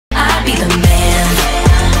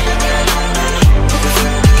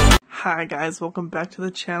Hi guys, welcome back to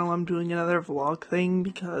the channel. I'm doing another vlog thing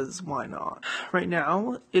because why not? Right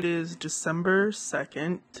now, it is December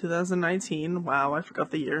 2nd, 2019. Wow, I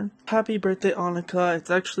forgot the year. Happy birthday, Annika.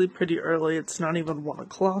 It's actually pretty early. It's not even 1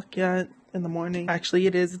 o'clock yet in the morning. Actually,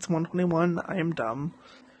 it is. It's 1:21. I am dumb.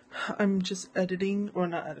 I'm just editing, or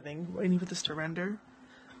not editing, waiting for this to render.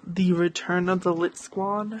 The return of the Lit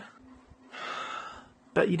Squad.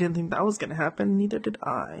 Bet you didn't think that was gonna happen, neither did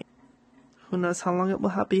I. Who knows how long it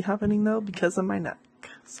will be happening though, because of my neck.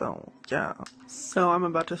 So, yeah. So, I'm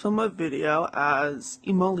about to film a video as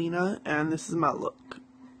Emolina, and this is my look.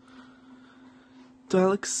 Do I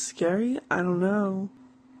look scary? I don't know.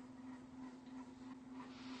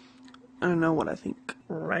 I don't know what I think.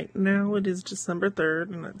 Right now, it is December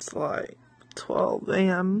 3rd, and it's like 12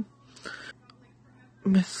 a.m.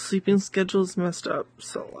 My sleeping schedule is messed up,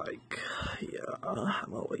 so like, yeah,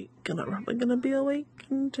 I'm awake, and I'm probably gonna be awake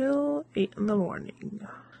until 8 in the morning.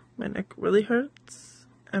 My neck really hurts,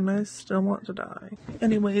 and I still want to die.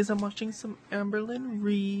 Anyways, I'm watching some Amberlynn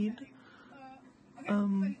Reed.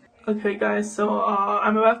 Okay guys, so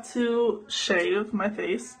I'm about to shave my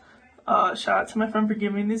face. Shout out to my friend for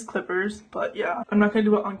giving me these clippers, but yeah, I'm not gonna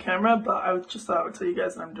do it on camera, but I just thought I would tell you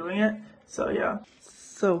guys that I'm doing it, so yeah.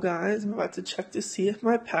 So guys, I'm about to check to see if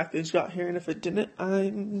my package got here, and if it didn't,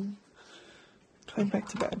 I'm going back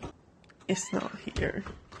to bed. It's not here.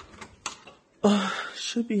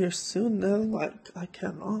 Should be here soon though, like, I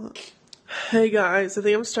cannot. Hey guys, I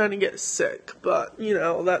think I'm starting to get sick, but, you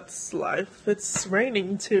know, that's life. It's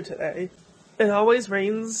raining too today. It always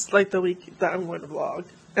rains, like, the week that I'm going to vlog.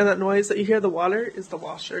 And that noise that you hear, the water, is the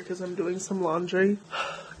washer, because I'm doing some laundry.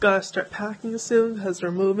 Gotta start packing soon, because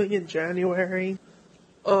we're moving in January.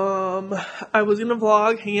 I was gonna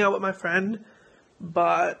vlog hanging out with my friend,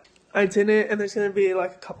 but I didn't, and there's gonna be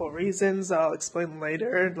like a couple reasons I'll explain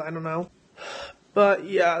later, I don't know. But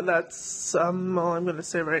yeah, that's all I'm gonna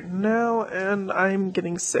say right now, and I'm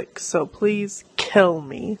getting sick, so please kill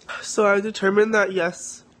me. So I determined that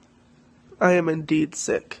yes, I am indeed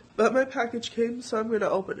sick. But my package came, so I'm gonna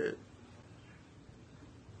open it.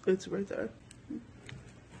 It's right there.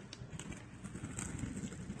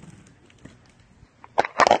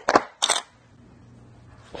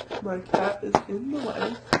 My cat is in the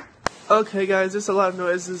way. Okay guys, there's a lot of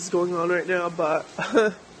noises going on right now, but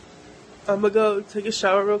I'm gonna go take a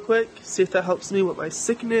shower real quick, see if that helps me with my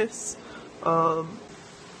sickness. Yeah,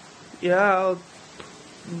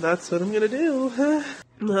 that's what I'm gonna do.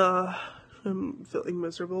 I'm feeling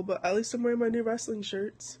miserable, but at least I'm wearing my new wrestling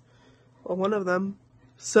shirts. Well, one of them.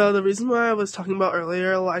 So the reason why I was talking about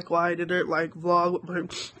earlier, like why I didn't like vlog with my,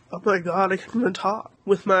 oh my god, I can't even talk,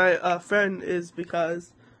 with my friend is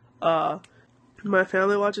because my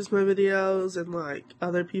family watches my videos and like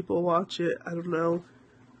other people watch it, I don't know.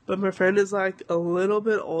 But my friend is like a little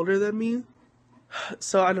bit older than me,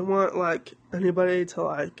 so I don't want like anybody to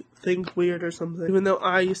like think weird or something. Even though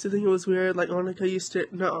I used to think it was weird, like Annika used to,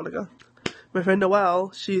 not Annika, my friend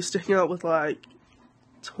Noelle, she used to hang out with like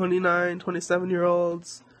 29,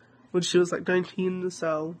 27-year-olds when she was like 19,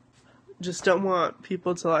 so just don't want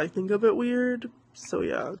people to like think of it weird, so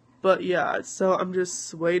yeah. But yeah, so I'm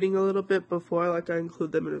just waiting a little bit before like I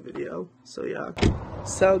include them in a video, so yeah.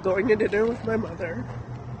 So going to dinner with my mother.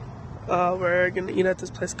 We're gonna eat at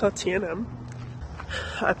this place called T&M.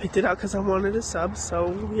 I picked it out because I wanted a sub,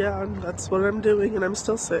 so yeah, that's what I'm doing, and I'm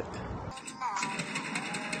still sick.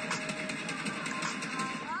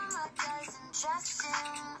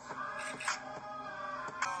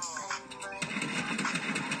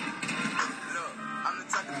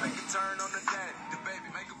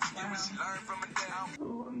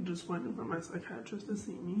 Oh, I'm just waiting for my psychiatrist to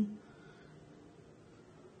see me.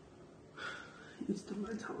 He's still my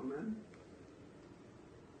telemed.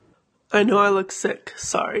 I know I look sick,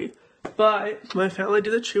 sorry. But my family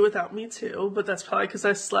did the tree without me too, but that's probably because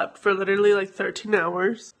I slept for literally like 13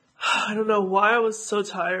 hours. I don't know why I was so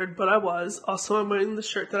tired, but I was. Also, I'm wearing the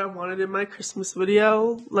shirt that I wanted in my Christmas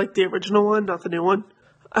video, like the original one, not the new one.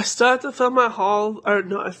 I still have to film my haul, or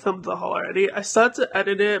no, I filmed the haul already. I still have to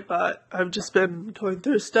edit it, but I've just been going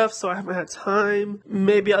through stuff, so I haven't had time.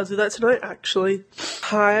 Maybe I'll do that tonight, actually.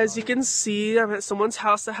 Hi, as you can see, I'm at someone's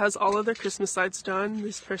house that has all of their Christmas lights done.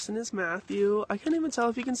 This person is Matthew. I can't even tell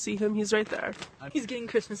if you can see him. He's right there. He's getting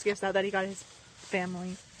Christmas gifts now that he got his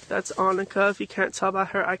family. That's Annika, if you can't tell by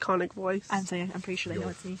her iconic voice. I'm pretty sure they know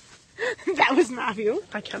it's me. That was Matthew.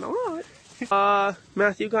 I cannot.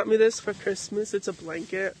 Matthew got me this for Christmas. It's a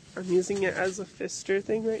blanket. I'm using it as a fister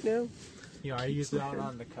thing right now. You are using it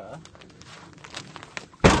on the car.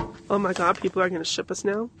 Oh my god, people are gonna ship us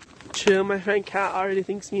now. True, my friend Kat already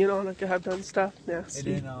thinks me and Annika have done stuff.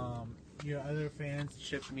 Nasty. And then, Your other fans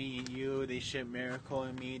shipped me and you. They shipped Miracle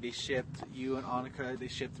and me. They shipped you and Annika. They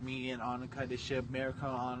shipped me and Annika. They shipped Miracle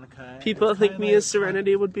and Annika. People think me and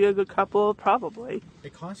Serenity would be a good couple, probably.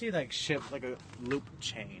 They constantly like ship like a loop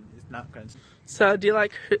chain. It's not good. So, do you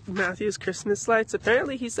like Matthew's Christmas lights?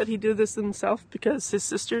 Apparently, he said he did this himself because his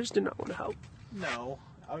sisters did not want to help. No,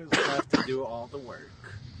 I was left to do all the work.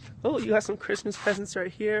 Oh, you got some Christmas presents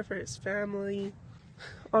right here for his family.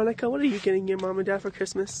 Annika, what are you getting your mom and dad for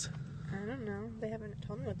Christmas? I don't know. They haven't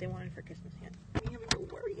told me what they wanted for Christmas yet. We have to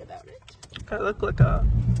worry about it. I look like a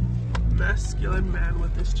masculine man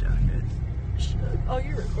with this jacket. Oh,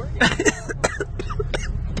 you're recording.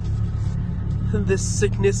 This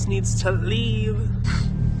sickness needs to leave.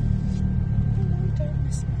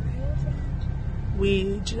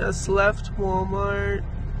 We just left Walmart.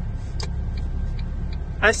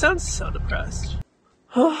 I sound so depressed.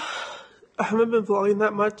 I haven't been vlogging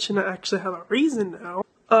that much, and I actually have a reason now.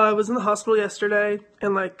 I was in the hospital yesterday,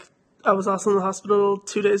 and I was also in the hospital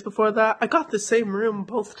 2 days before that. I got the same room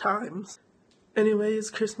both times.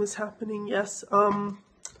 Anyways, Christmas happening, yes.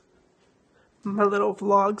 My little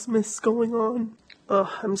Vlogmas going on.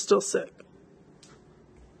 I'm still sick.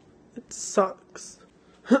 It sucks.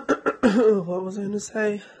 What was I gonna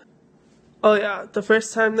say? Oh yeah, the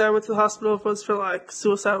first time that I went to the hospital was for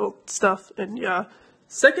suicidal stuff, and yeah.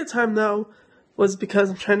 Second time though was because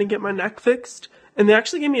I'm trying to get my neck fixed, and they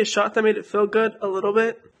actually gave me a shot that made it feel good a little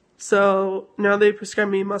bit. So now they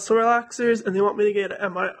prescribed me muscle relaxers, and they want me to get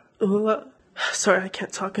an MRI. Sorry, I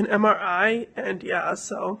can't talk. An MRI, and yeah,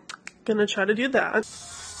 so gonna try to do that.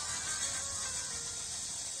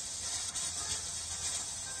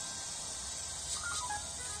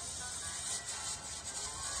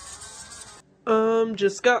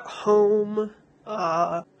 Just got home,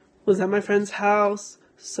 was at my friend's house,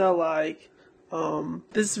 so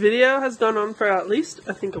this video has gone on for at least,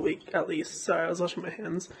 I think a week, at least. Sorry, I was washing my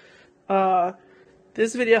hands.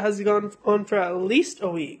 This video has gone on for at least a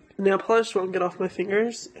week. Nail polish won't get off my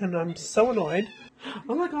fingers, and I'm so annoyed.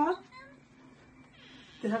 Oh my god.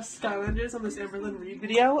 They have Skylanders on this Amberlynn Reed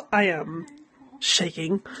video. I am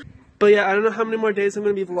shaking. But yeah, I don't know how many more days I'm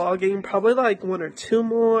going to be vlogging. Probably 1 or 2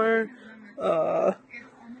 more.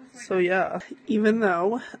 So yeah, even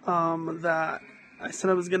though, that I said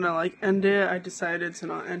I was gonna end it, I decided to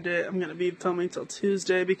not end it. I'm gonna be filming till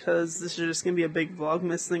Tuesday because this is just gonna be a big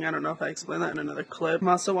Vlogmas thing. I don't know if I explained that in another clip. I'm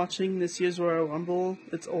also watching this year's Royal Rumble.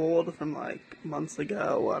 It's old from months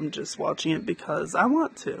ago. I'm just watching it because I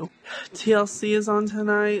want to. TLC is on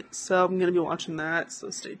tonight, so I'm gonna be watching that, so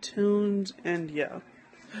stay tuned, and yeah.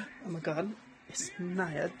 Oh my god, it's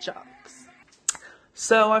Nia Jocks.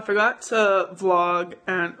 So I forgot to vlog,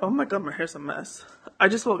 and oh my god, my hair's a mess. I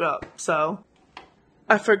just woke up, so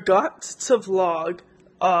I forgot to vlog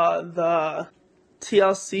the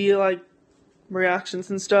TLC reactions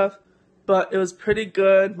and stuff, but it was pretty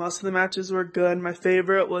good. Most of the matches were good. My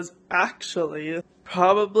favorite was actually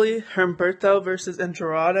probably Humberto versus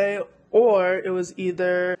Andrade, or it was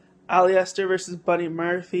either Alistair versus Buddy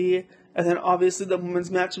Murphy. And then obviously the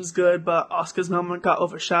women's match was good, but Asuka's moment got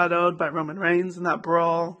overshadowed by Roman Reigns in that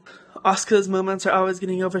brawl. Asuka's moments are always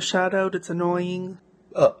getting overshadowed. It's annoying.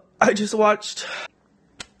 I just watched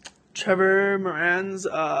Trevor Moran's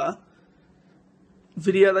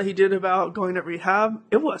video that he did about going to rehab.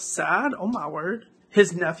 It was sad. Oh my word.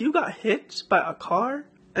 His nephew got hit by a car.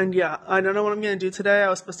 And yeah, I don't know what I'm going to do today. I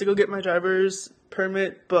was supposed to go get my driver's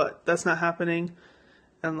permit, but that's not happening.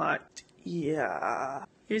 And yeah.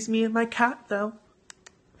 Here's me and my cat, though.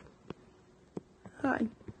 Hi.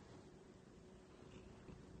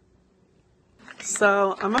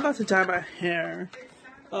 So, I'm about to dye my hair.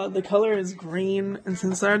 The color is green, and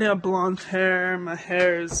since I already have blonde hair, my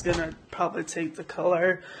hair is gonna probably take the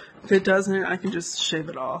color. If it doesn't, I can just shave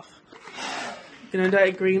it off. Gonna dye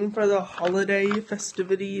it green for the holiday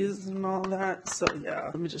festivities and all that, so yeah.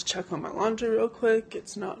 Let me just check on my laundry real quick.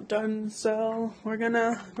 It's not done, so we're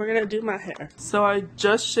gonna do my hair. So I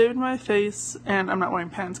just shaved my face, and I'm not wearing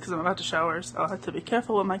pants because I'm about to shower, so I have to be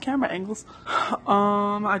careful with my camera angles.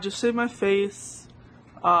 I just shaved my face.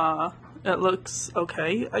 It looks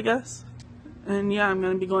okay, I guess. And yeah, I'm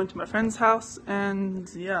gonna be going to my friend's house,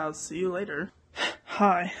 and yeah, I'll see you later.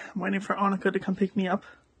 Hi, I'm waiting for Annika to come pick me up.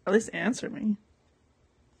 At least answer me.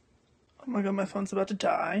 Oh my god, my phone's about to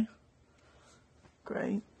die.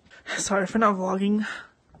 Great. Sorry for not vlogging.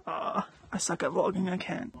 I suck at vlogging, I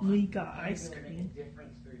can't. We got ice cream.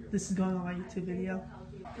 This is going on my YouTube video.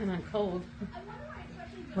 And I'm cold.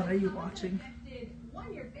 What are you watching?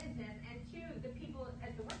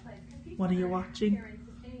 What are you watching?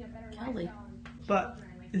 Kelly. But,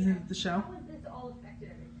 isn't it the show?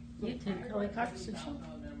 YouTube, Kelly Clarkson show.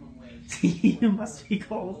 It must be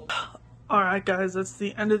cold. Alright guys, that's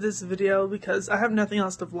the end of this video because I have nothing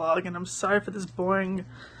else to vlog and I'm sorry for this boring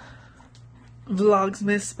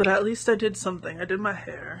Vlogmas, but at least I did something. I did my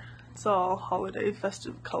hair. It's all holiday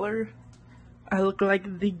festive color. I look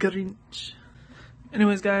like the Grinch.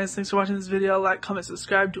 Anyways guys, thanks for watching this video. Like, comment,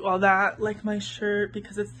 subscribe, do all that. Like my shirt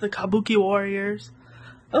because it's the Kabuki Warriors.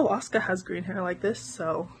 Oh, Asuka has green hair like this,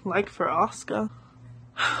 so like for Asuka.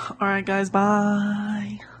 Alright guys,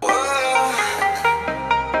 bye.